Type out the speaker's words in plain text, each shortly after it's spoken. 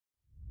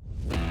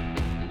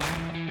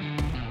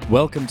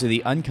Welcome to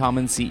the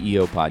Uncommon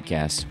CEO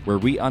podcast, where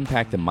we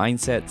unpack the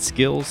mindset,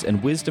 skills,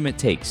 and wisdom it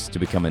takes to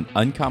become an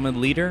uncommon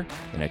leader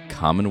in a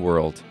common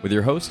world. With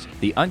your host,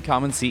 the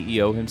Uncommon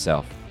CEO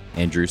himself,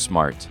 Andrew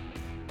Smart.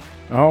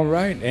 All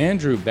right,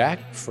 Andrew, back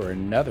for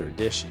another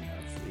edition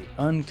of the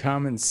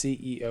Uncommon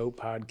CEO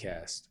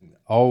podcast.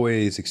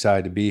 Always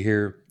excited to be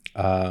here.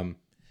 I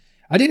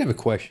did have a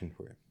question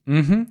for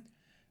you.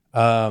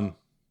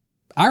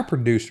 Our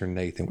producer,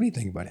 Nathan, what do you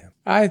think about him?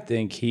 I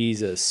think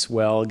he's a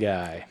swell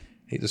guy.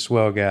 He's a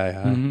swell guy,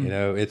 huh? You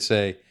know, it's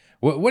a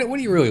what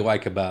do you really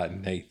like about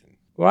Nathan?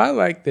 Well, I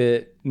like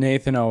that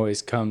Nathan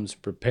always comes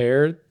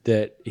prepared,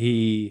 that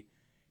he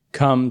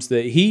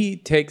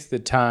takes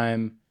the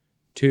time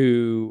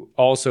to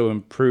also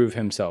improve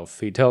himself.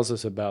 He tells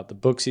us about the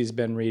books he's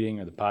been reading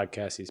or the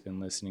podcasts he's been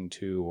listening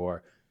to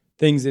or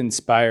things that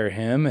inspire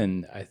him,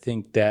 and I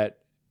think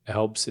that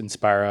helps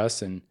inspire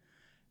us and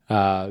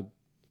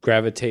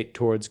gravitate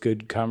towards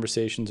good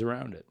conversations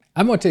around it.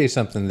 I'm going to tell you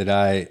something that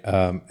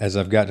as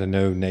I've got to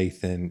know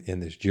Nathan in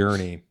this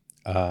journey,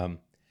 I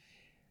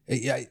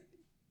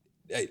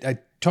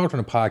talked on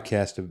a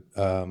podcast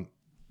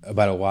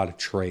about a lot of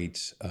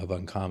traits of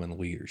uncommon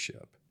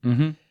leadership.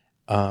 And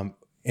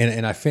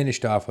I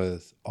finished off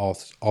with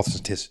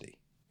authenticity,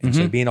 and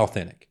so being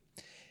authentic.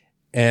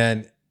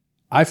 And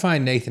I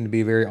find Nathan to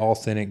be a very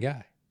authentic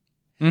guy.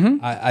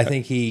 I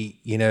think he,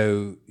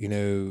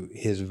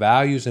 his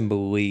values and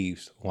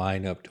beliefs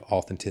line up to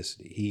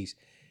authenticity.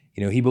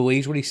 He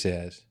believes what he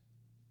says,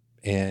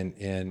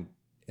 and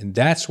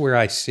that's where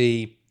I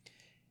see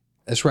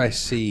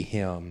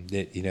him.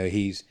 That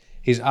he's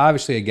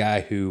obviously a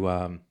guy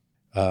who.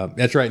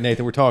 That's right,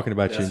 Nathan. We're talking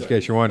about you in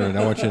case you're wondering.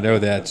 I want you to know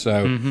that.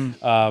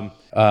 So,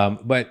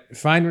 but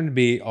find him to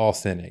be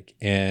authentic,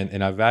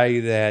 and I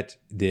value that.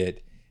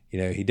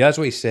 He does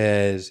what he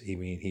says.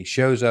 He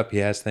shows up. He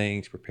has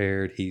things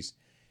prepared. He's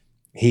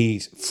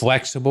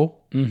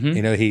flexible.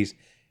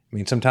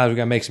 Sometimes we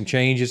got to make some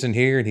changes in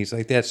here, and he's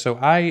like that. So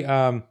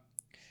I,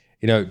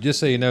 just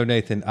so you know,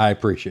 Nathan, I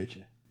appreciate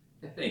you.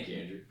 Thank you,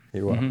 Andrew.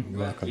 You're welcome. You're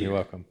welcome. You're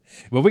welcome.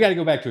 Well, we got to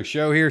go back to a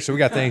show here, so we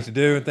got things to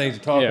do and things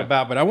to talk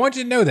about. But I want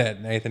you to know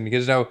that, Nathan,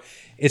 because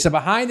it's a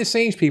behind the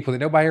scenes people that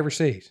nobody ever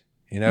sees.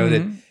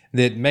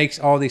 That makes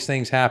all these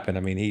things happen.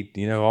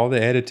 All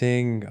the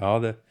editing,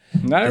 all the.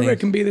 Not everybody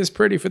can be this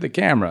pretty for the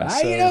camera.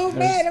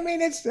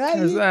 It's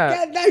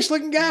got a nice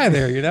looking guy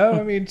there.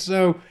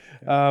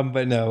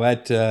 But no,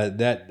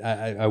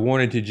 I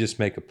wanted to just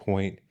make a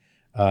point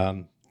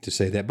to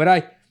say that.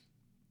 But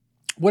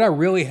what I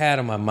really had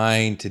on my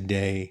mind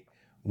today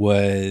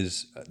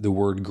was the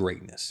word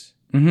greatness.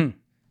 And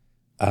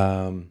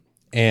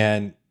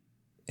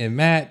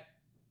Matt,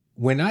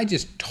 when I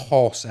just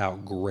toss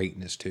out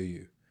greatness to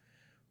you,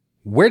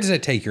 where does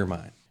that take your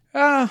mind?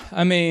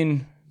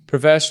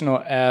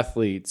 Professional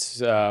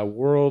athletes,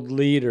 world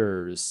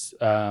leaders,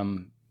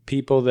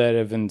 people that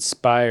have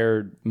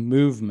inspired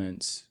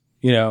movements,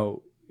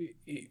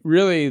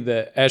 really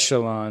the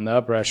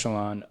upper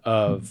echelon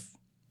of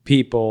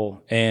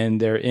people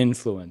and their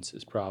influence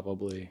is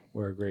probably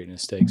where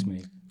greatness takes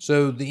me.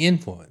 So the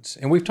influence,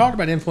 and we've talked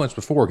about influence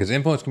before because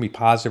influence can be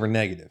positive or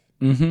negative.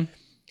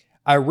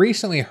 I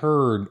recently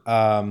heard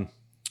some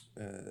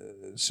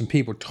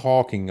people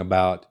talking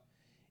about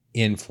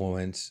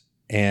influence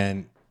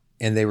and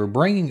they were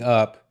bringing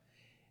up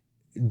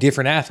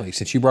different athletes.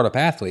 Since you brought up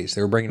athletes,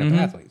 they were bringing up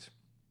athletes.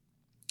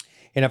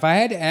 And if I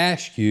had to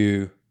ask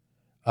you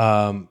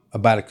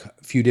about a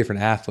few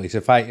different athletes,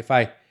 if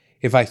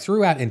I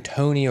threw out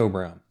Antonio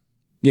Brown,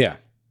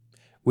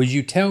 would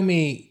you tell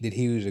me that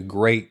he was a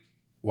great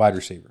wide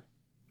receiver?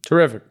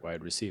 Terrific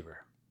wide receiver.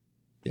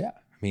 Yeah,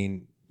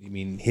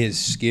 his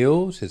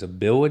skills, his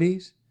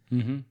abilities,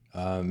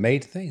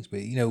 made things.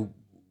 But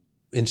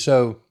and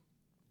so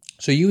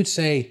you would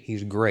say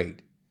he's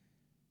great.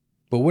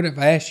 But what if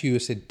I asked you, I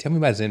said, tell me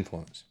about his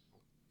influence?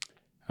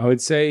 I would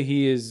say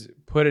he has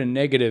put a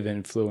negative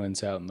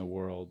influence out in the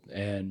world.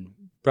 And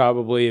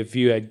probably if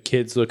you had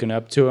kids looking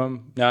up to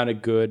him, not a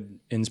good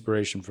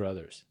inspiration for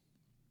others.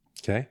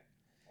 Okay.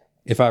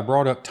 If I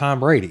brought up Tom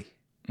Brady.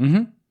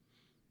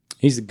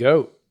 He's the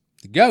GOAT.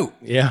 The GOAT.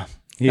 Yeah.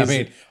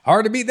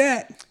 Hard to beat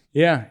that.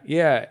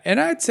 Yeah.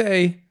 And I'd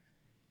say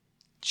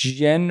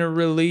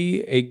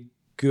generally a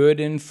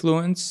good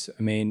influence.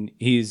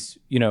 He's,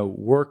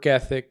 work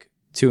ethic,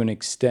 to an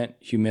extent,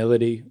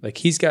 humility. Like,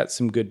 he's got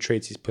some good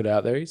traits he's put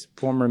out there. He's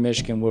former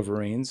Michigan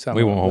Wolverine. So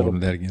we won't hold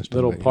him that against him.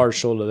 A little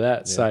partial to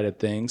that side of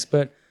things.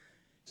 But,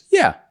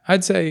 yeah,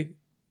 I'd say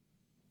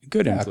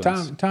good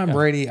influence. Tom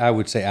Brady, I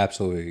would say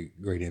absolutely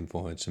great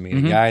influence. A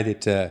guy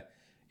that,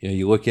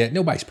 you look at,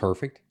 nobody's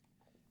perfect.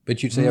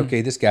 But you'd say, okay,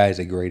 this guy is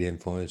a great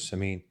influence.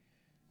 If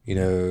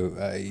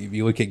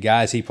you look at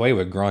guys he played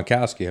with,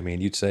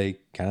 Gronkowski, you'd say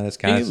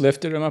he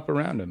lifted him up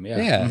around him,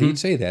 Yeah, you'd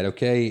say that.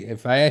 Okay,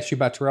 if I asked you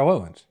about Terrell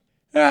Owens.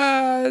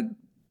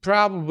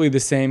 Probably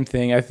the same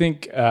thing. I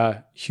think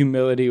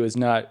humility was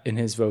not in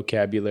his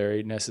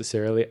vocabulary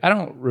necessarily. I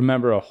don't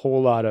remember a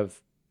whole lot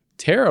of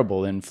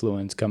terrible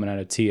influence coming out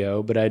of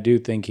T.O., but I do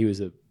think he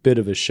was a bit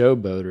of a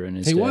showboater in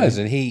his day. He was,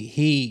 and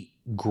he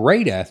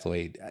great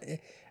athlete.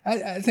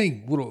 I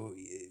think a little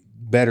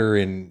better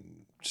in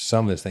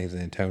some of his things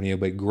than Antonio,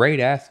 but great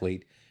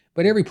athlete.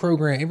 But every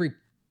program, every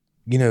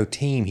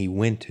team he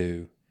went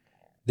to,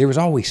 there was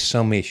always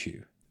some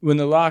issue. When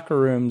the locker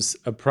room's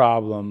a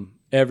problem,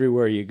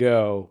 everywhere you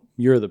go,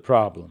 you're the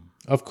problem.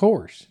 Of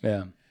course.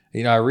 Yeah.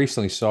 I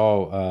recently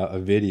saw a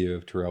video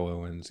of Terrell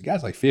Owens. The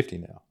guy's like 50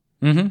 now.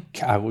 Mm-hmm.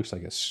 God, looks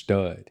like a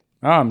stud.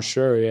 Oh, I'm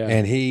sure, yeah.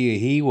 And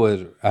he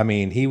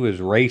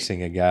was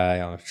racing a guy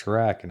on a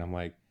track, and I'm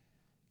like,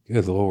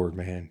 good Lord,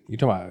 man. You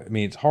talking about,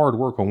 it's hard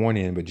work on one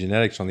end, but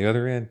genetics on the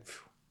other end,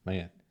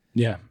 man.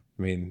 Yeah.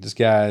 This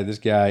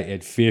guy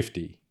at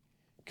 50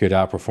 could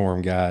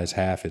outperform guys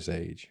half his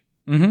age.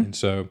 Mm-hmm. And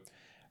so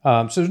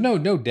there's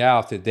no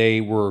doubt that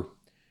they were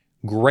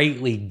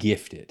greatly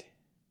gifted.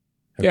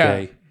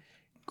 Okay. Yeah.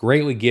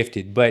 Greatly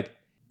gifted, but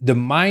the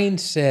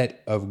mindset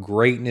of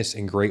greatness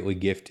and greatly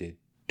gifted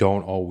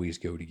don't always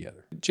go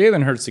together.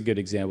 Jalen Hurts is a good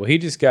example. He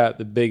just got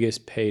the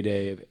biggest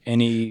payday of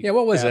any. Yeah,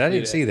 what was it? I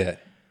didn't see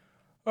that.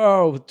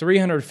 Oh,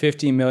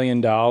 $350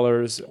 million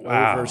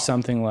over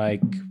something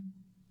like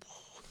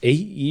 8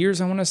 years,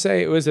 I want to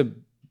say. It was a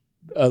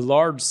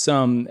large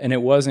sum, and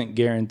it wasn't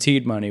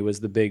guaranteed money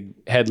was the big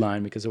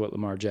headline because of what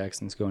Lamar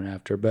Jackson's going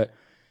after. But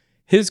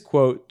his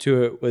quote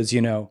to it was,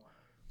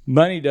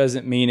 money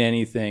doesn't mean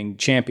anything,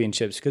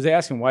 championships. Because they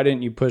asked him, why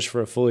didn't you push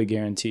for a fully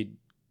guaranteed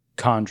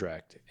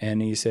contract?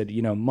 And he said,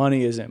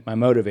 money isn't my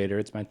motivator.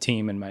 It's my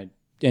team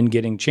and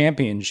getting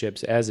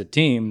championships as a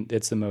team,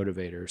 it's the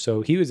motivator.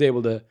 So he was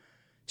able to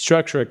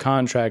structure a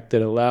contract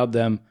that allowed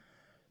them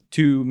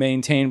to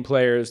maintain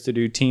players, to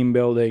do team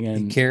building.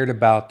 And he cared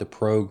about the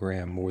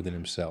program more than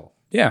himself.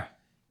 Yeah.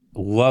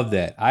 Love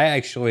that. I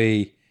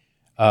actually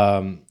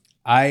liked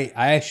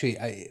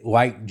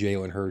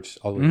Jalen Hurts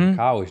all the way in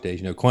college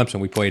days. Clemson,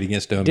 we played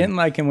against him. Didn't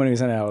like him when he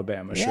was in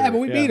Alabama. Yeah, but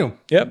we beat him.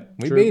 Yep.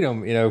 We beat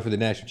him, for the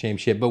national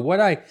championship. But what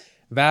I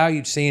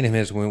valued seeing him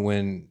is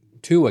when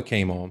Tua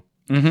came on,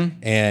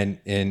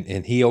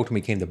 and he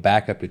ultimately came the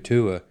backup to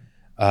Tua.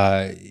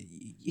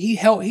 He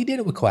did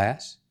it with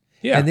class.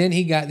 Yeah. And then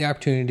he got the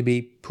opportunity to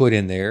be put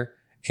in there,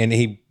 and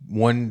he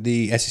won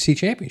the SEC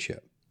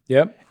championship.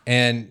 Yep.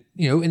 And,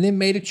 and then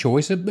made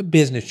a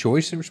business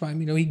choice.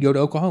 He'd go to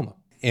Oklahoma.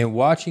 And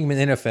watching him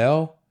in the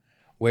NFL,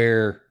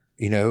 where,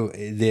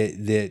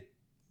 that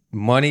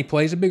money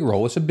plays a big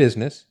role. It's a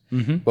business.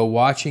 Mm-hmm. But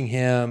watching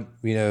him,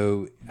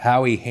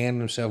 how he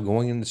handled himself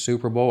going into the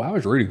Super Bowl, I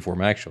was rooting for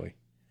him, actually.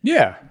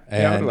 Yeah.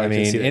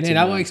 And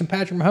I like some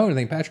Patrick Mahomes. I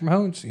think Patrick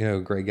Mahomes, a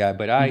great guy.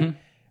 But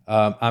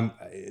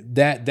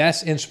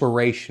that's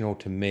inspirational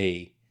to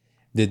me,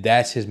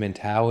 that's his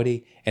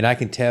mentality. And I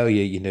can tell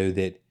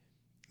you,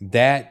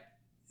 that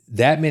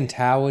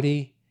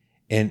mentality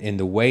and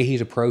the way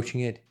he's approaching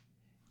it,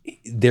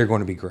 they're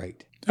going to be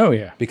great. Oh,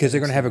 yeah. Because they're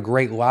going to have a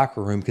great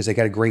locker room because they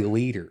got a great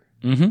leader.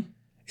 Mm-hmm.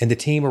 And the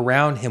team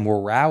around him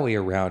will rally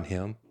around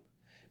him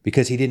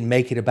because he didn't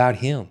make it about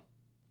him.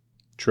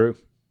 True.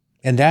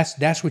 And that's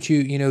what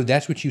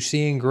that's what you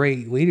see in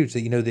great leaders,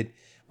 that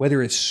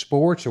whether it's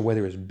sports or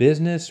whether it's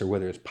business or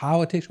whether it's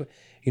politics,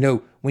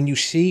 when you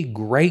see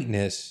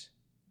greatness,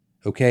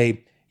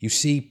 okay, you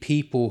see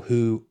people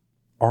who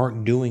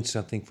aren't doing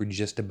something for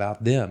just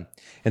about them.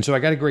 And so I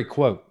got a great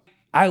quote.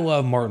 I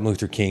love Martin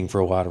Luther King for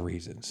a lot of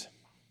reasons,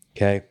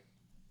 okay?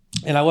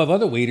 And I love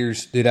other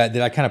leaders that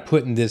I kind of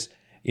put in this,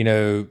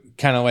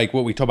 kind of like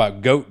what we talk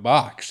about GOAT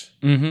box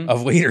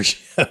of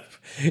leadership,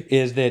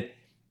 is that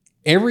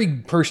every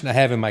person I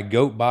have in my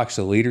GOAT box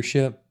of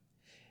leadership,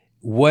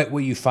 what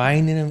you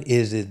find in them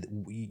is that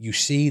you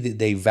see that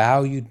they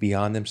valued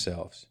beyond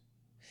themselves.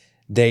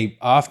 They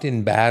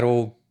often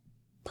battle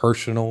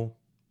personal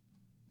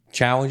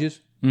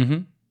challenges. Mm-hmm.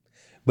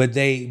 But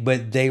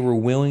they were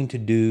willing to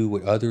do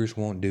what others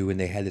won't do, and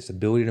they had this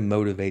ability to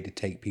motivate to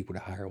take people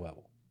to a higher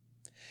level.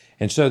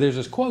 And so there's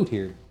this quote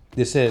here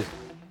that says,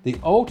 "The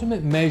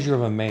ultimate measure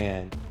of a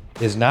man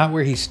is not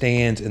where he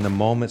stands in the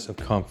moments of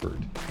comfort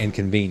and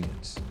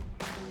convenience,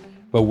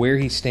 but where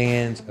he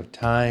stands of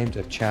times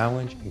of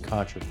challenge and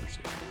controversy."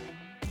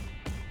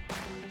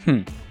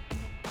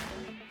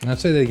 I'll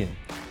say that again.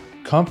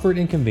 Comfort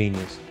and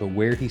convenience, but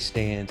where he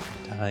stands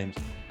in times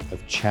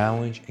of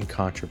challenge and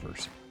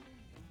controversy.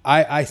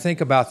 I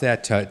think about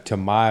that to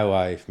my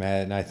life,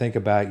 Matt, and I think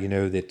about,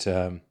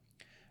 that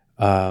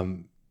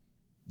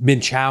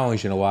been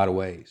challenged in a lot of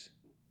ways.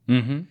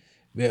 Mm-hmm.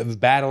 I've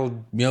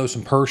battled,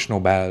 some personal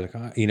battles,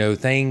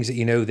 things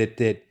that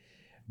that,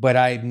 but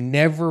I've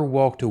never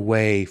walked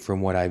away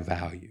from what I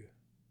value,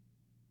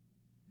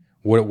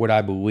 what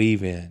I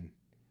believe in,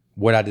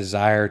 what I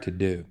desire to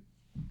do,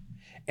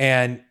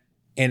 and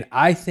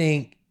I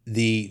think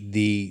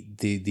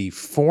the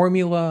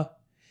formula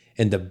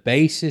and the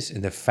basis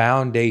and the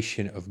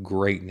foundation of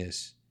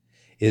greatness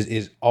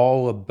is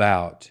all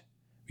about,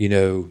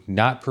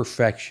 not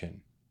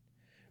perfection,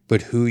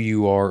 but who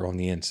you are on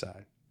the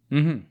inside.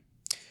 Mm-hmm.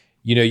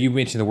 You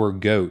mentioned the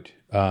word GOAT.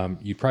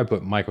 You probably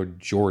put Michael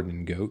Jordan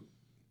in GOAT.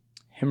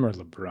 Him or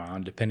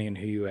LeBron, depending on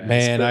who you ask.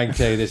 Man, I can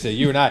tell you this: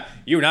 you and I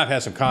have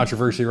had some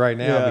controversy right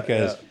now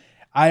because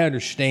I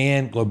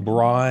understand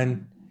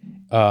LeBron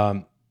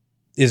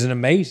is an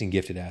amazing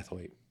gifted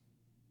athlete.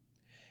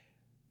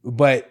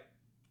 But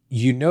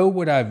you know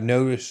what I've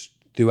noticed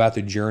throughout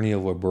the journey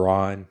of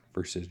LeBron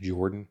versus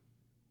Jordan?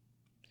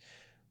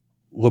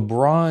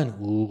 LeBron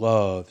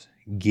loves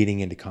getting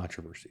into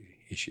controversy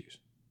issues.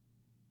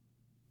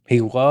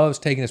 He loves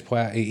taking his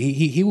play.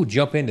 He will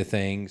jump into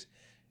things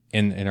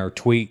in our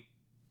tweet,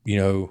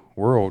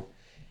 world.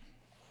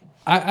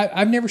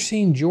 I've never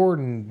seen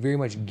Jordan very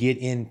much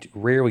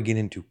rarely get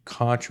into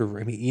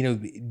controversy. I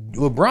mean,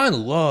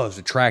 LeBron loves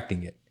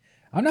attracting it.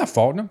 I'm not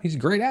faulting him. He's a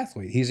great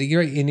athlete. He's a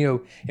great,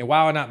 and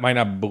while I might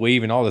not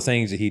believe in all the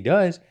things that he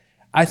does,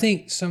 I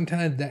think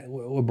sometimes that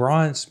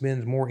LeBron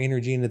spends more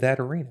energy into that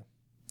arena.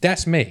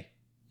 That's me.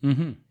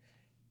 Mm-hmm.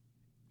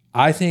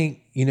 I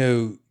think,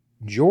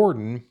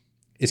 Jordan,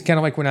 it's kind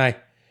of like when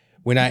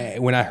I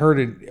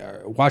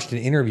watched an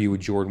interview with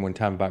Jordan one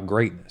time about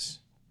greatness.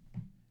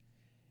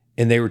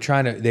 And they were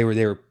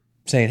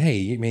saying,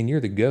 "Hey, man, you're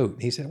the GOAT."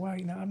 And he said, "Well,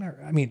 I'm not,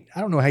 I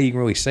don't know how you can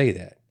really say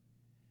that.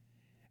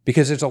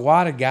 Because there's a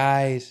lot of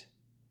guys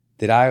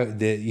the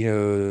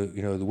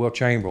Will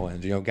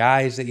Chamberlains,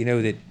 guys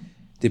that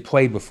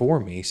played before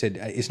me." He said,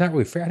 "It's not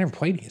really fair. I never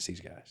played against these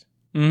guys."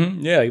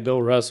 Mm-hmm. Yeah, like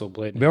Bill Russell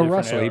played. Bill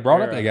Russell, he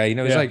brought up that guy.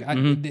 He's like,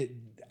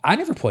 I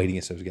never played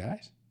against those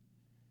guys.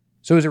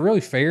 So is it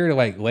really fair to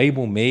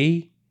label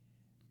me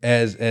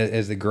as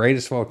the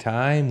greatest of all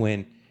time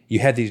when you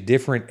had these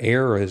different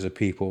eras of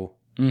people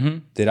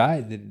that I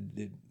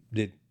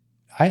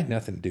had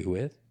nothing to do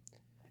with?"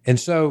 And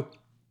so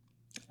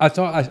I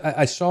thought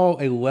I saw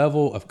a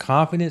level of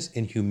confidence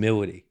and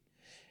humility.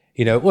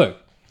 Look,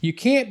 you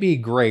can't be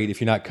great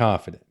if you're not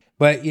confident.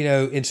 But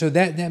and so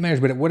that matters.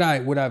 But what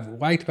I've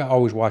liked about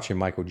always watching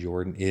Michael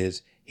Jordan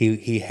is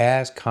he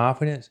has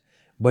confidence,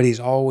 but he's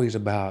always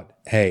about,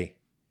 hey,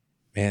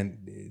 man,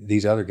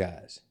 these other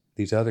guys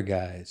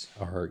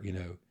are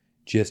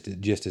just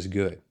as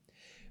good.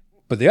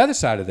 But the other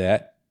side of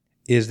that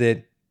is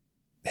that,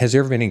 has there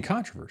ever been any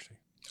controversy?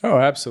 Oh,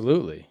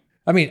 absolutely.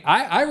 I mean,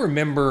 I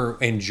remember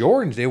in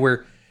Jordan's day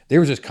where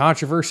there was this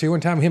controversy one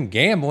time, him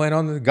gambling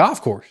on the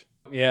golf course.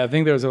 Yeah, I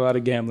think there was a lot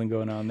of gambling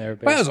going on there.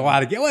 Well, there's a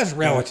lot of it's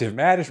relative,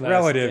 Matt. It's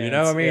relative,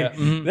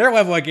 Their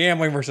level of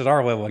gambling versus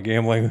our level of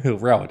gambling is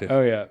relative.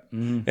 Oh, yeah.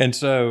 Mm-hmm. And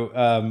so,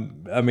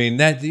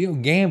 that,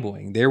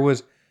 gambling, there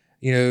was,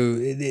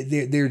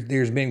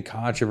 there's been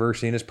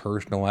controversy in his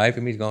personal life.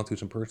 He's gone through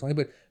some personal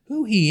life, but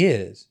who he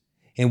is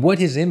and what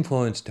his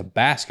influence to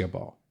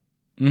basketball.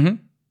 Mm-hmm.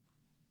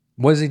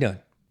 What has he done?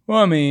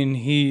 Well,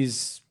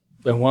 he's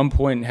at one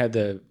point had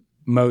the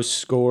most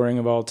scoring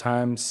of all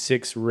time,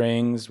 6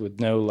 rings with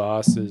no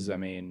losses.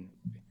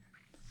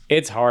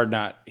 It's hard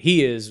not.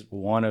 He is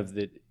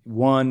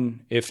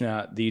one, if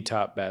not the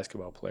top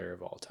basketball player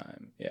of all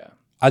time. Yeah.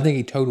 I think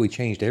he totally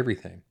changed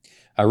everything.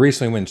 I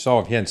recently went and saw,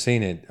 if you hadn't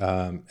seen it,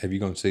 have you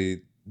gone to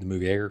see the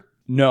movie Air?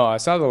 No, I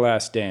saw The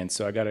Last Dance,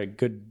 so I got a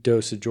good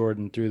dose of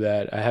Jordan through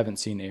that. I haven't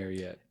seen Air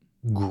yet.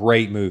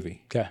 Great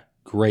movie. Okay.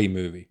 Great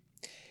movie.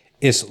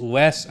 It's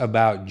less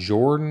about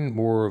Jordan,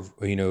 more of,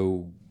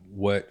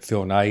 what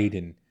Phil Knight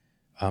and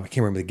I can't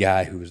remember the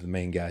guy who was the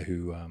main guy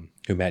who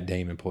Matt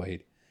Damon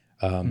played.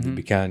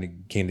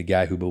 Became the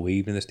guy who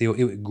believed in this deal.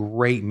 It was a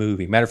great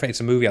movie. Matter of fact, it's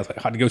a movie I was like,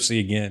 I had to go see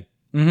again.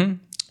 Mm-hmm.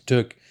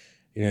 Took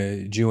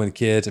Jew and the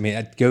kids.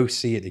 I'd go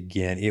see it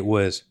again. It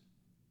was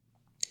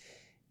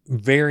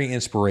very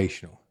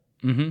inspirational.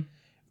 Mm-hmm.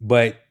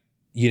 But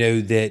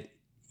that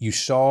you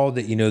saw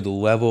that the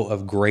level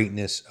of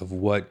greatness of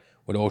what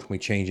would ultimately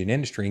change an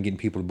industry and getting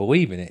people to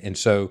believe in it. And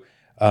so,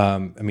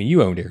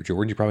 you owned Air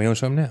Jordan. You probably own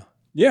some now.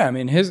 Yeah,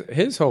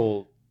 his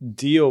whole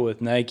deal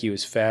with Nike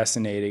was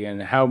fascinating,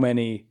 and how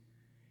many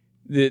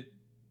that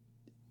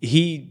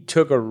he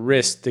took a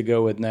risk to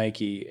go with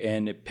Nike,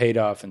 and it paid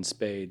off in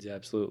spades,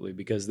 absolutely,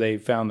 because they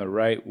found the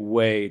right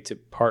way to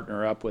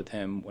partner up with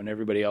him when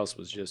everybody else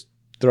was just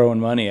throwing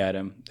money at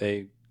him.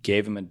 They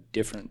gave him a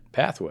different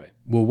pathway.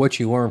 Well, what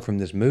you learn from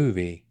this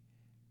movie,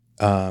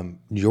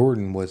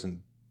 Jordan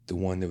wasn't the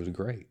one that was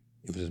great.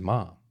 It was his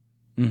mom.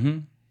 Mm-hmm.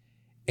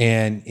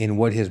 And in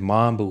what his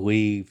mom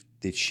believed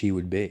that she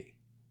would be.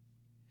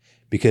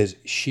 Because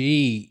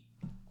she,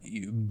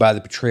 by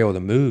the portrayal of the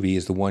movie,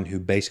 is the one who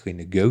basically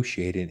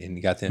negotiated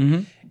and got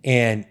them.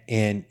 Mm-hmm.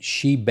 And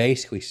she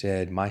basically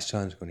said, my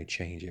son's going to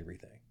change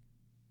everything.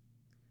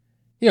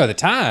 At the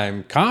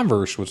time,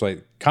 Converse and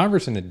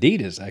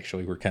Adidas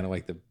actually were kind of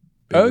like the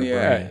bigger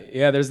brand.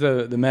 Yeah, there's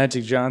the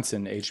Magic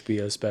Johnson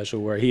HBO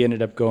special where he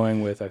ended up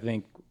going with, I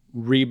think,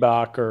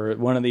 Reebok or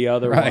one of the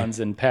other ones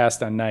and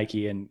passed on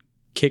Nike and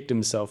kicked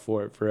himself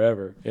for it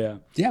forever. Yeah.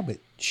 Yeah, but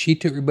she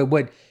took it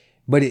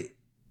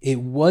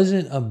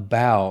wasn't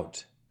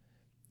about,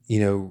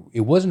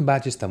 it wasn't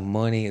about just the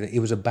money. It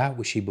was about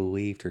what she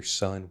believed her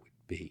son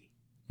would be.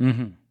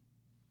 Mm-hmm.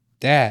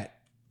 That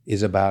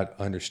is about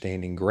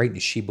understanding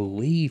greatness. She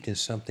believed in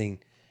something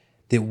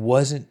that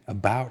wasn't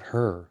about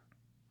her,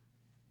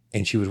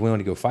 and she was willing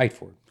to go fight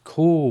for it.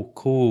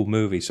 Cool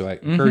movie. So I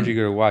encourage you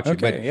to go watch it.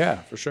 But,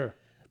 yeah, for sure.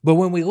 But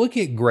when we look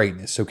at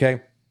greatness,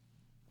 okay,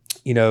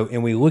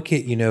 and we look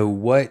at,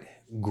 what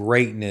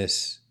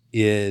greatness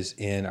is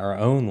in our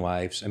own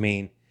lives. I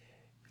mean,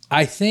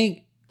 I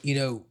think,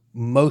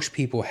 most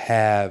people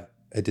have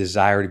a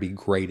desire to be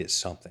great at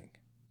something.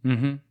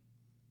 Mm-hmm.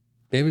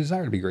 They have a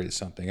desire to be great at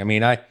something. I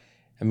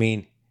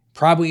mean,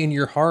 probably in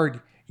your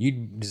heart, you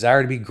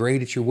desire to be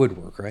great at your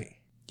woodwork, right?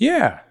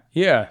 Yeah.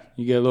 Yeah.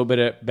 You get a little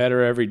bit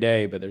better every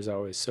day, but there's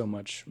always so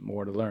much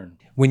more to learn.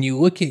 When you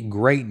look at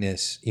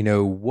greatness,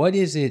 what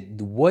is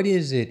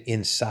it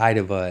inside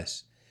of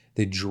us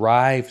that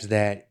drives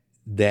that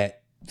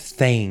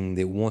thing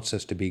that wants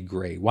us to be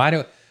great? Why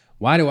do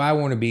I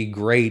want to be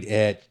great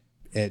at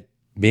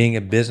being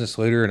a business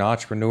leader, an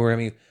entrepreneur? I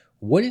mean,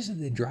 what is it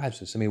that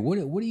drives us? I mean,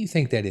 what do you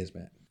think that is,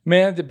 Matt?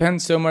 Man, it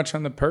depends so much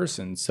on the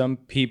person. Some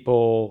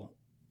people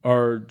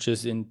are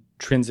just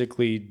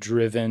intrinsically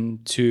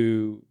driven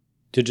to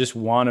just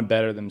want to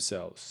better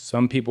themselves.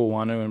 Some people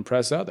want to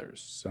impress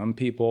others. Some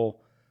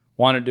people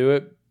want to do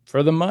it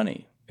for the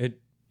money.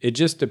 It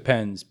just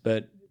depends,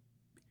 but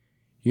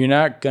you're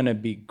not going to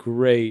be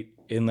great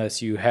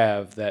unless you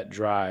have that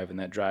drive, and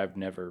that drive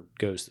never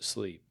goes to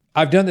sleep.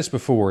 I've done this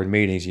before in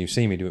meetings. You've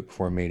seen me do it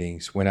before in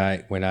meetings. When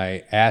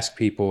I ask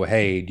people,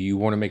 hey, do you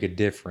want to make a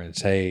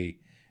difference? Hey,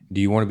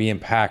 do you want to be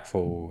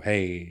impactful?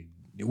 Hey,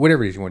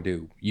 whatever it is you want to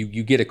do,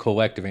 you get a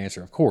collective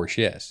answer. Of course,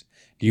 yes.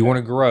 Do you want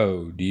to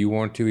grow? Do you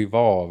want to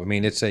evolve? I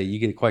mean, you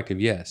get a collective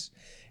yes.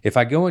 If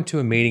I go into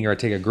a meeting or I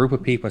take a group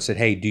of people and said,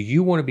 hey, do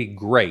you want to be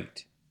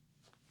great?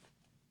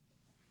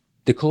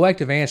 The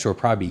collective answer will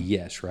probably be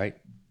yes, right?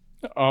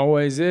 It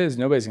always is.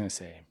 Nobody's going to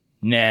say,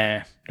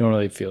 nah, don't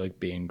really feel like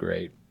being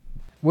great.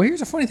 Well,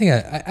 here's the funny thing.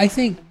 I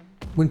think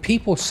when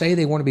people say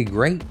they want to be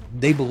great,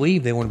 they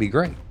believe they want to be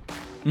great.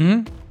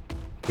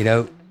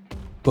 Mm-hmm.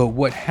 But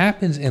what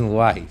happens in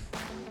life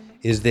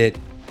is that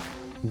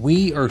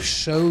we are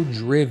so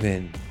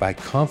driven by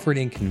comfort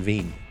and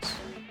convenience.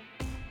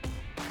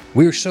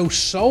 We are so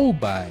sold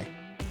by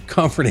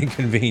comfort and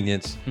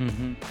convenience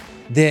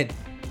that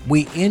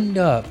we end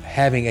up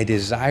having a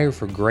desire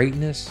for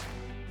greatness,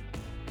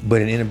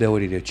 but an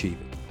inability to achieve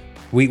it.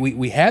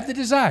 We have the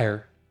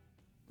desire,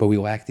 but we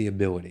lack the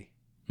ability.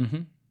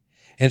 Mm-hmm.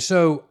 And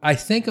so I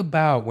think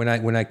about when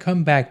I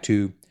come back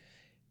to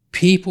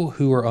people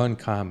who are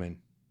uncommon,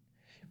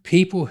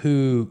 people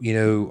who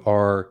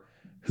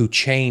who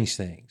change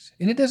things,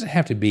 and it doesn't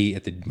have to be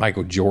at the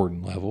Michael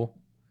Jordan level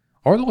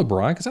or the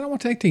LeBron, because I don't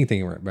want to take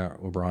anything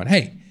about LeBron.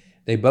 Hey,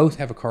 they both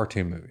have a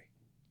cartoon movie.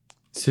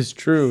 This is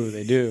true.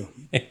 They do.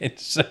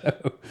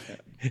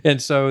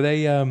 and so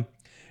they,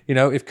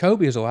 if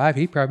Kobe is alive,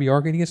 he'd probably be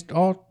arguing against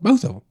both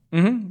of them.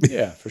 Mm-hmm.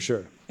 Yeah, for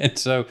sure. And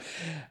so,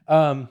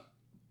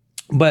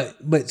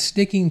 but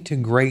sticking to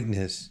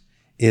greatness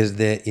is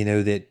that,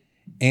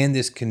 and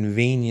this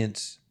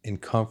convenience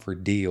and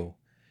comfort deal,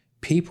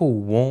 people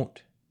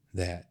want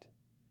that,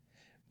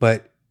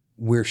 but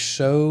we're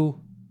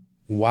so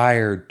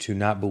wired to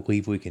not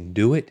believe we can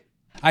do it.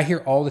 I hear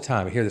this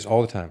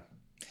all the time,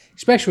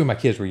 especially when my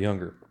kids were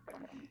younger.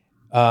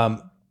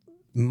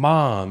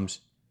 Moms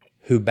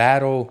who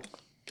battle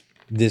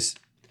this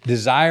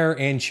desire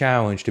and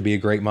challenge to be a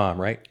great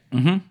mom, right?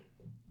 Mm-hmm.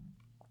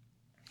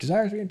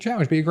 Desire and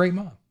challenge to be a great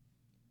mom.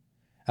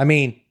 I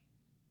mean,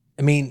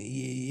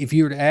 if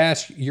you were to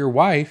ask your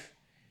wife,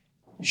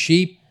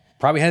 she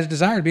probably has a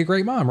desire to be a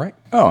great mom, right?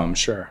 Oh, I'm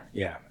sure.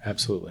 Yeah,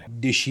 absolutely.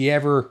 Does she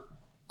ever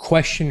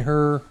question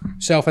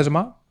herself as a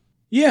mom?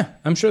 Yeah,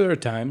 I'm sure there are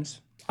times.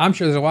 I'm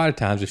sure there's a lot of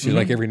times, if she's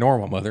like every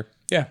normal mother,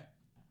 Yeah.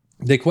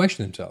 they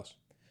question themselves.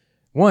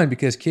 One,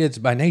 because kids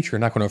by nature are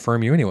not going to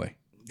affirm you anyway.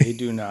 They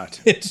do not.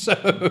 So,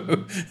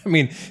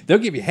 they'll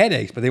give you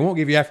headaches, but they won't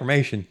give you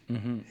affirmation.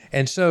 Mm-hmm.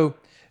 And so,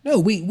 no,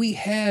 we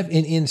have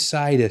an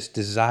inside us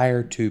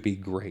desire to be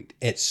great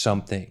at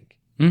something.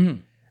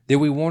 Mm-hmm. That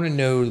we want to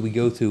know that we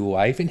go through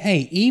life. And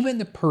hey, even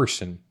the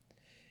person,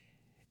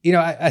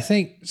 I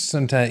think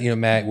sometimes,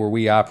 Matt, where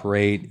we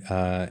operate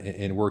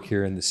and work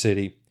here in the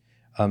city,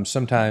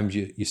 sometimes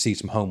you see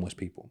some homeless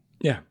people.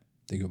 Yeah.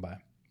 They go by.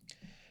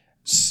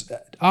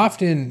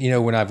 Often,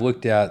 when I've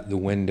looked out the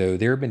window,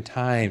 there have been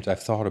times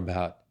I've thought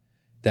about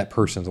that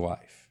person's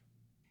life.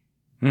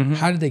 Mm-hmm.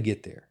 How did they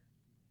get there?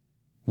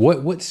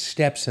 What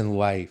steps in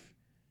life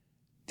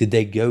did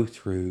they go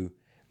through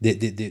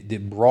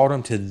that brought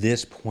them to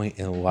this point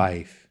in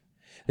life?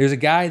 There's a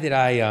guy that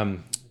I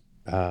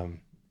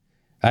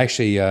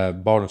actually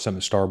bought him something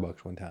at Starbucks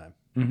one time.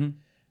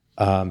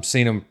 Mm-hmm.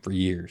 Seen him for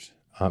years.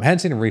 Hadn't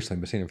seen him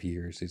recently, but seen him for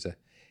years.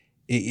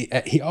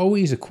 He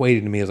always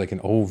equated to me as like an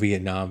old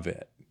Vietnam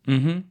vet.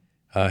 Mm-hmm.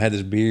 Had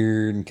this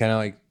beard and kind of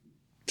like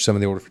some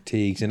of the older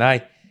fatigues. And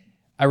I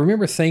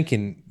remember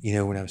thinking,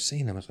 when I was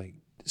seeing him, I was like,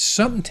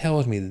 something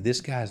tells me that this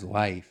guy's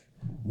life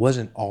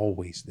wasn't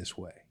always this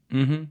way.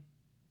 Mm-hmm.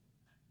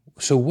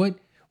 So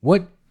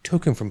what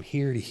took him from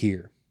here to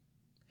here?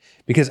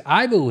 Because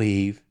I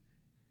believe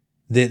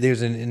that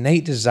there's an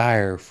innate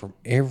desire from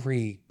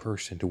every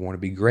person to want to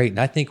be great. And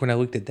I think when I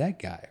looked at that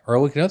guy, or I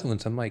looked at other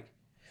ones, I'm like,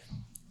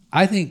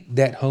 I think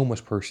that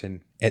homeless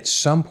person at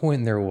some point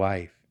in their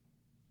life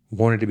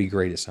wanted to be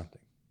great at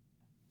something.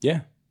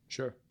 Yeah,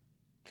 sure.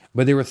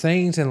 But there were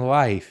things in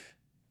life,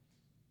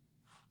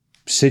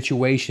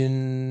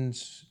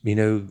 situations,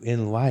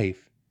 in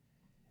life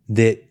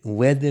that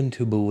led them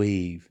to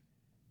believe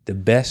the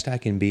best I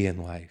can be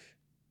in life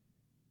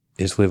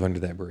is live under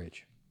that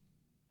bridge.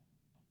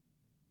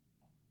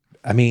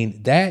 I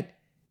mean,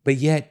 but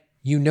yet,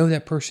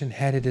 that person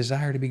had a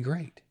desire to be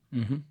great.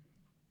 Mm-hmm.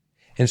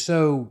 And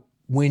so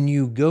when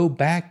you go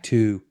back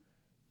to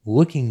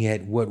looking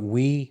at what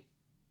we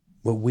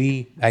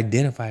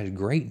identify as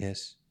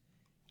greatness,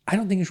 I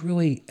don't think it's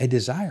really a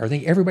desire. I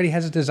think everybody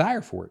has a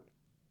desire for it.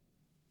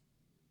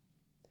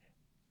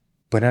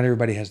 But not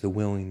everybody has the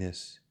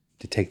willingness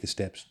to take the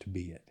steps to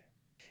be it.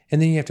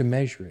 And then you have to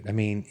measure it. I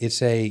mean,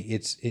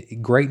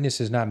 greatness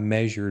is not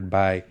measured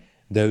by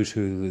those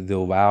who are the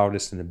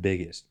loudest and the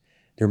biggest.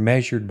 They're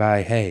measured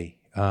by, hey,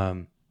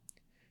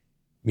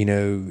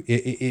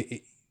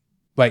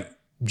 like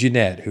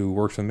Jeanette, who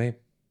works with me.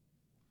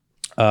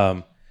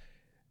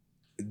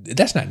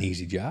 That's not an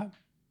easy job.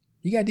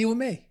 You got to deal with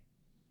me.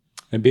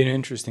 It'd be an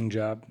interesting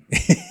job.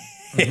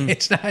 Mm-hmm.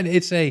 It's not.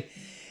 It's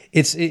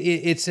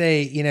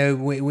a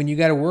when you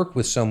got to work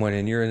with someone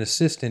and you're an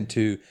assistant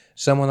to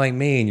someone like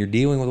me and you're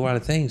dealing with a lot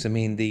of things. I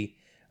mean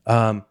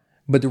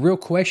but the real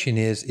question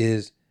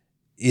is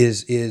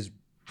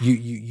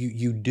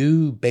you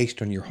do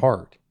based on your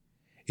heart.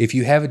 If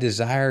you have a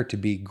desire to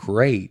be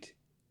great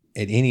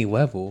at any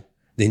level,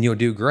 then you'll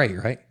do great,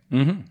 right?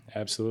 Mm-hmm.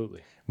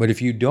 Absolutely. But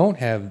if you don't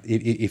have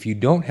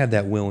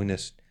that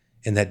willingness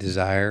and that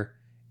desire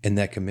and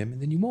that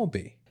commitment, then you won't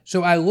be.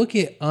 So I look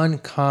at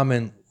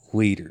uncommon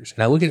leaders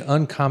and I look at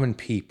uncommon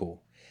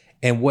people,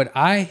 and what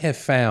I have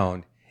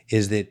found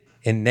is that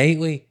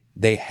innately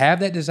they have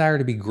that desire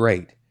to be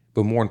great,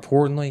 but more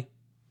importantly,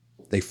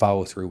 they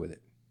follow through with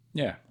it.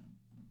 Yeah.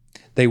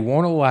 They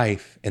want a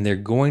life, and they're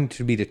going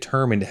to be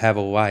determined to have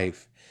a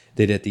life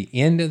that at the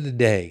end of the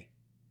day,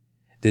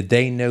 that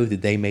they know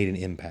that they made an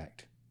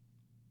impact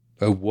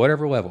at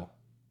whatever level.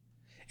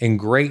 And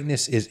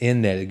greatness is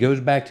in that. It goes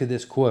back to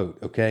this quote,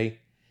 okay?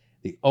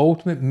 The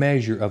ultimate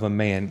measure of a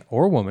man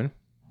or woman,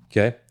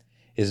 okay,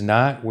 is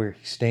not where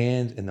he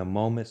stands in the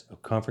moments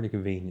of comfort and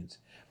convenience,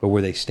 but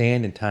where they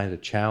stand in times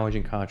of challenge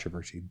and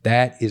controversy.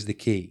 That is the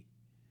key.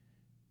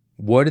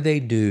 What do they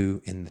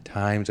do in the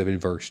times of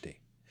adversity?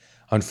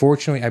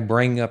 Unfortunately, I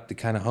bring up the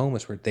kind of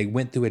homeless where they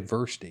went through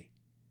adversity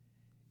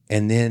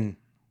and then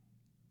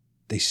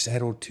they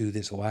settled to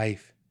this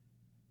life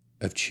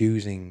of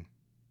choosing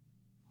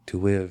to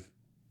live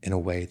in a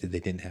way that they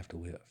didn't have to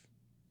live.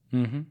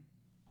 Mm-hmm.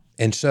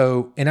 And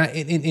so, and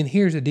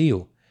here's the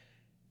deal.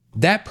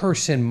 That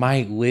person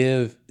might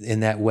live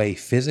in that way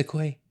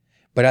physically,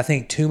 but I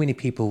think too many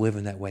people live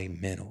in that way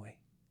mentally.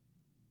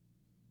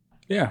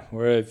 Yeah,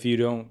 where if you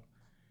don't,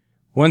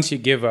 once you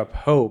give up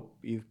hope,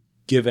 you've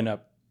given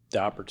up the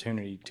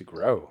opportunity to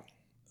grow.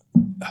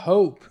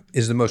 Hope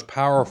is the most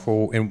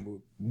powerful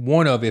and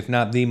one of, if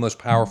not the most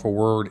powerful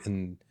word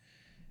in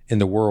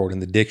the world, in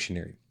the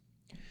dictionary.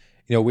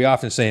 We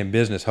often say in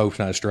business, hope's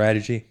not a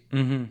strategy.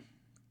 Mm-hmm.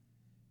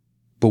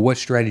 But what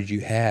strategy do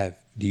you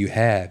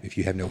have if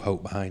you have no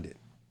hope behind it?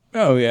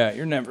 Oh, yeah.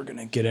 You're never going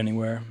to get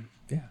anywhere.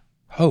 Yeah.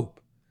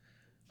 Hope.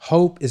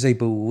 Hope is a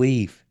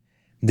belief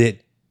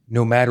that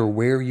no matter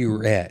where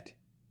you're at,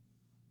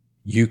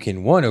 you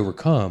can, one,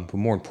 overcome, but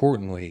more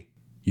importantly,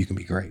 you can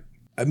be great.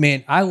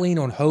 Man, I lean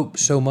on hope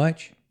so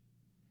much.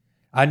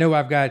 I know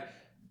I've got,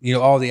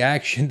 all the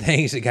action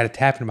things that got to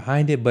tap in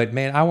behind it, but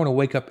man, I want to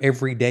wake up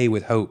every day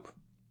with hope.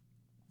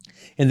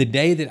 And the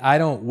day that I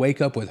don't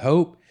wake up with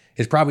hope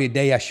is probably a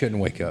day I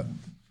shouldn't wake up.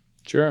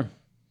 Sure.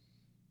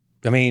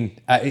 I mean,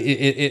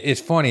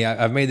 it's funny.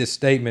 I've made this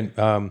statement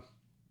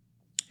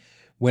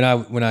when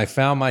I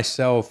found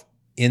myself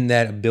in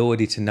that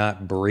ability to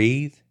not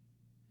breathe,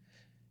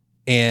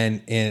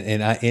 and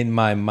I, in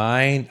my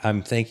mind,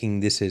 I'm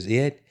thinking this is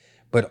it,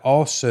 but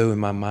also in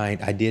my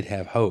mind, I did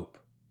have hope.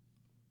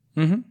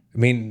 Mm-hmm. I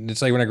mean,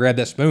 it's like when I grabbed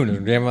that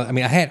spoon.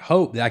 I had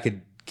hope that I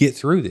could get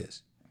through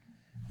this.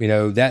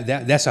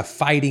 That's a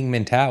fighting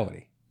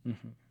mentality.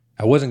 Mm-hmm.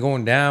 I wasn't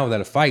going down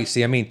without a fight.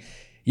 See, I mean,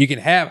 you can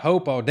have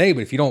hope all day,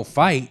 but if you don't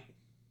fight,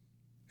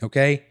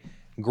 okay,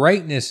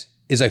 greatness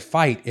is a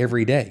fight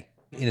every day.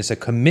 And it's a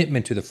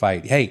commitment to the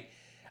fight. Hey,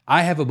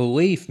 I have a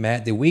belief,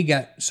 Matt, that we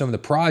got some of the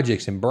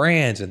projects and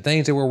brands and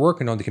things that we're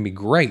working on that can be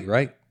great,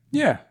 right?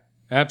 Yeah,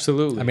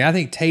 absolutely. I mean, I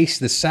think Taste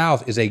the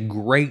South is a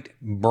great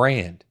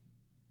brand.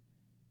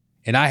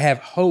 And I have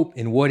hope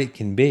in what it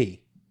can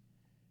be.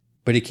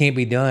 But it can't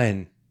be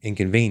done in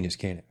convenience,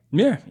 can it?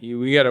 Yeah,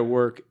 we got to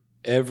work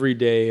every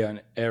day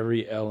on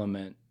every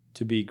element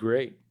to be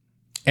great.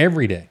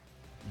 Every day.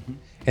 Mm-hmm.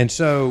 And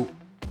so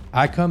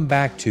I come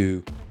back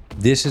to,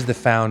 this is the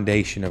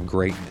foundation of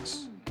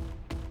greatness.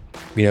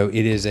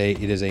 It is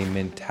a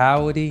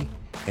mentality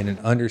and an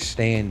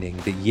understanding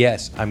that,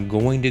 yes, I'm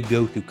going to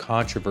go through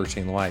controversy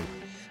in life.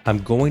 I'm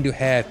going to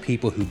have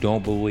people who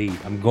don't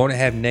believe. I'm going to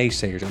have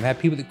naysayers. I'm going to have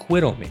people that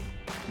quit on me.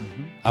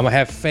 Mm-hmm. I'm going to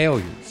have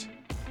failures.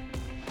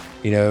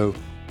 I'm going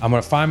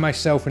to find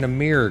myself in a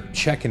mirror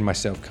checking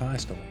myself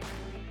constantly.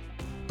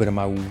 But am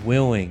I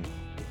willing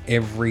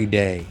every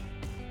day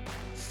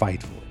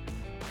fight for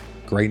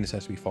it? Greatness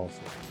has to be fought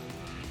for.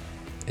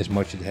 as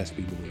much as it has to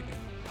be believed in.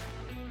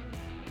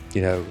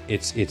 You know,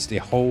 it's the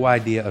whole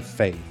idea of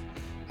faith,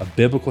 a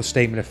biblical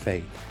statement of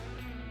faith.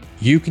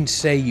 You can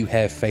say you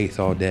have faith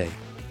all day,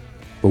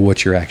 but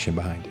what's your action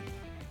behind it?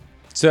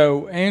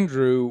 So,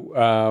 Andrew,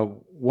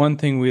 one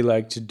thing we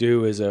like to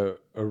do as a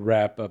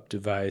wrap-up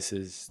device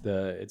is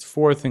it's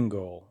 4th and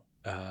goal.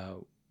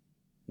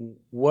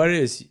 What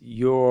is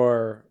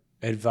your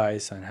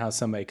advice on how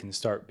somebody can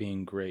start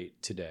being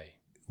great today?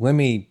 Let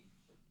me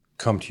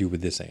come to you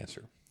with this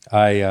answer.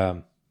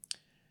 I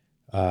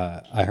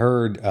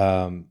heard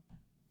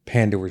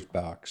Pandora's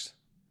box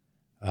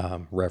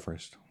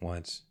referenced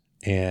once,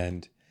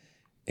 and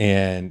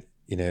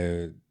you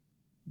know,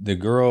 the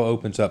girl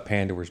opens up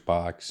Pandora's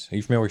box. Are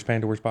you familiar with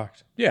Pandora's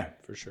box? Yeah,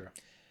 for sure.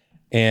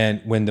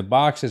 And when the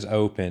box is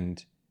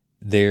opened,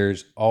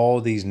 there's all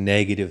these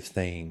negative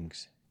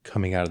things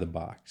coming out of the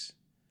box,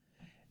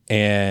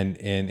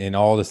 and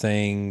all the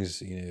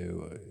things, you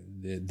know,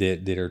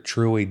 that are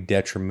truly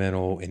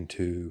detrimental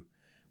into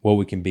what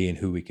we can be and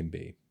who we can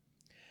be.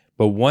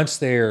 But once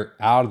they're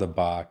out of the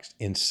box,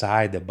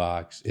 inside the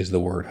box is the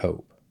word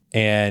hope,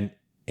 and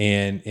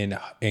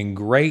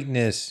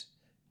greatness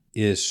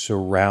is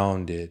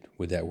surrounded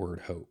with that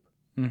word hope.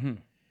 Mm-hmm.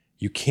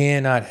 You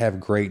cannot have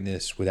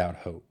greatness without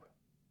hope.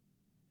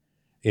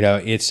 You know,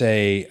 it's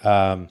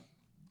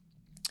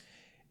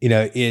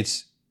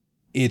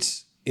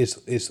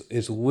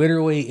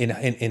literally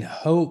in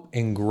hope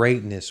and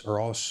greatness are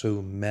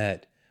also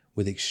met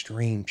with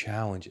extreme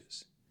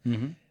challenges.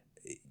 Mm-hmm.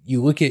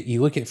 You look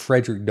at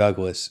Frederick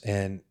Douglass,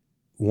 and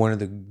one of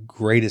the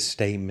greatest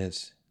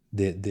statements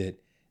that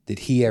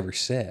he ever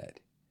said,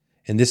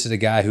 and this is a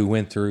guy who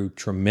went through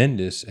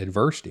tremendous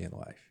adversity in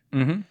life.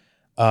 Mm-hmm.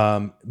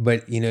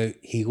 But you know,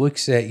 he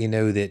looks at, you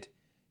know, that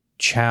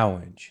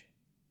challenge,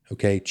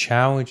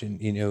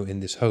 and you know, in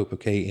this hope,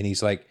 and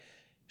he's like,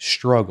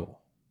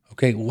 struggle.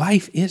 Okay,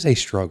 life is a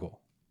struggle.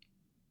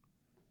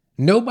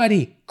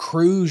 Nobody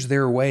cruised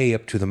their way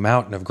up to the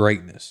mountain of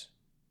greatness.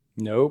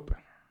 Nope.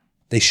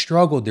 They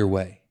struggled their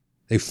way.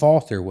 They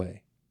fought their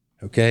way.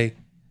 Okay?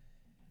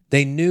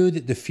 They knew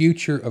that the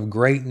future of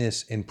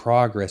greatness and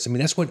progress, I mean,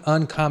 that's what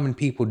uncommon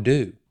people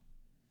do.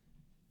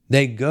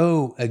 They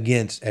go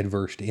against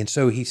adversity. And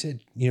so he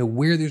said, you know,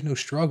 where there's no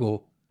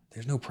struggle,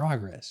 there's no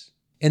progress.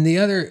 And the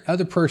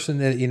other person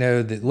that, you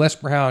know, that Les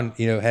Brown,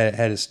 you know,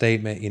 had a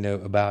statement, you know,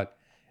 about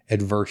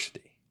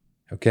adversity.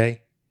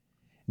 Okay?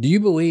 Do you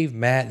believe,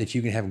 Matt, that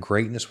you can have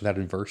greatness without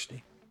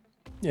adversity?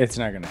 It's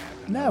not going to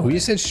happen. No, he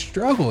just said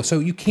struggle. So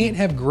you can't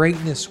have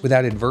greatness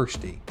without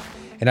adversity.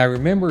 And I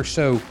remember,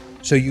 so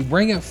you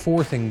bring up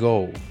 4th and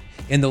goal.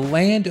 In the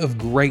land of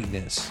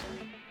greatness,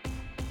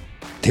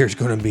 there's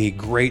going to be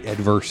great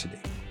adversity.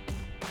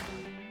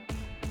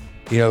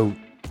 You know,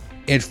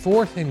 at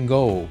 4th and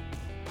goal,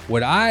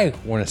 what I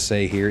want to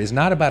say here is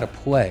not about a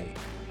play,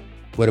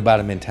 but about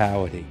a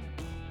mentality.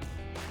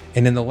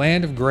 And in the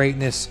land of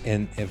greatness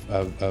and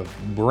of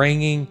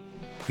bringing,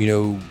 you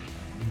know,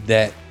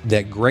 that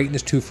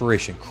greatness to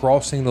fruition,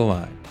 crossing the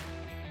line.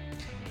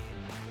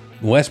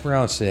 Les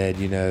Brown said,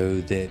 you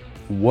know, that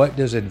what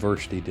does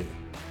adversity do?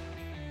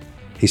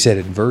 He said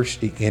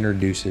adversity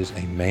introduces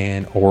a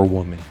man or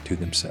woman to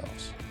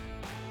themselves.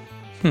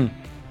 And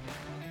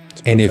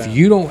if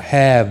you don't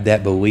have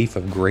that belief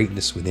of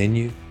greatness within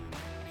you,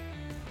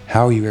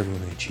 how are you ever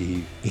going to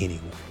achieve any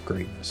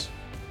greatness?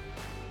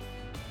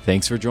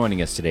 Thanks for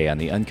joining us today on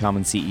the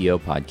Uncommon CEO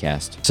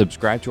podcast.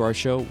 Subscribe to our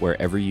show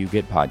wherever you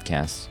get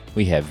podcasts.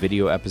 We have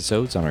video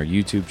episodes on our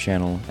YouTube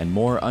channel and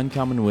more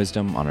uncommon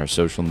wisdom on our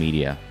social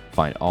media.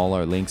 Find all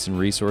our links and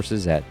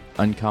resources at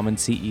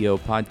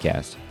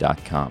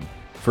uncommonceopodcast.com.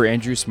 For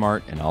Andrew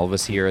Smart and all of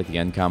us here at the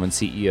Uncommon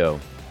CEO,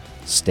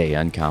 stay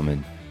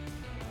uncommon.